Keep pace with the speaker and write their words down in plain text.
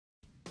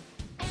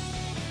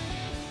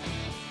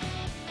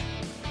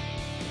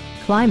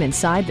climb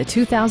inside the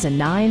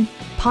 2009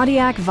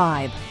 Pontiac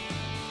Vibe.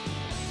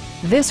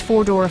 This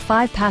four-door,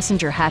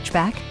 five-passenger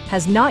hatchback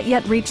has not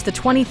yet reached the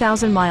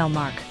 20,000-mile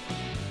mark.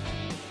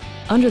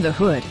 Under the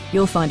hood,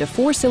 you'll find a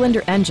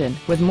four-cylinder engine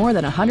with more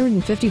than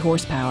 150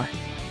 horsepower.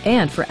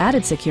 And for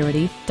added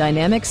security,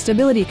 dynamic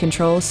stability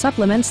control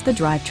supplements the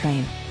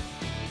drivetrain.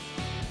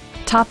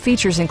 Top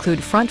features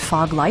include front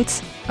fog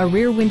lights, a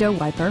rear window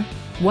wiper,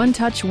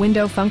 one-touch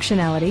window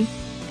functionality,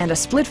 and a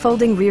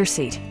split-folding rear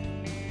seat.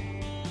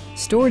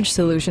 Storage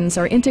solutions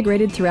are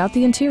integrated throughout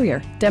the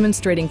interior,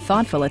 demonstrating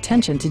thoughtful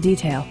attention to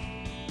detail.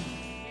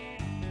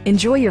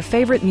 Enjoy your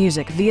favorite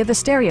music via the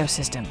stereo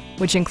system,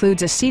 which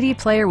includes a CD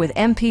player with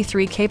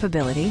MP3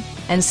 capability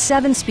and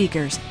 7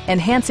 speakers,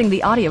 enhancing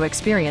the audio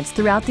experience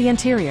throughout the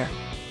interior.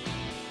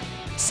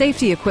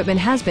 Safety equipment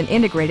has been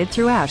integrated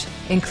throughout,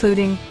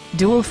 including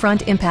dual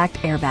front impact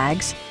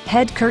airbags,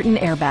 head curtain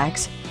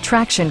airbags,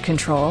 traction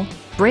control,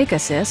 brake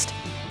assist,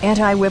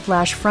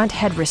 anti-whiplash front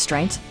head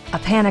restraints, a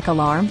panic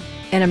alarm,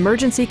 an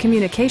emergency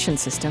communication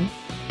system,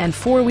 and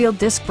four-wheel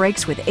disc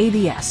brakes with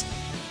ABS.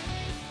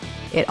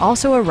 It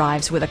also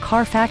arrives with a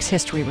Carfax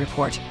history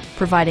report,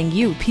 providing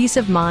you peace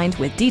of mind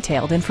with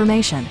detailed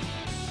information.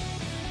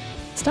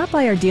 Stop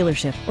by our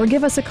dealership or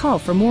give us a call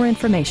for more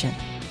information.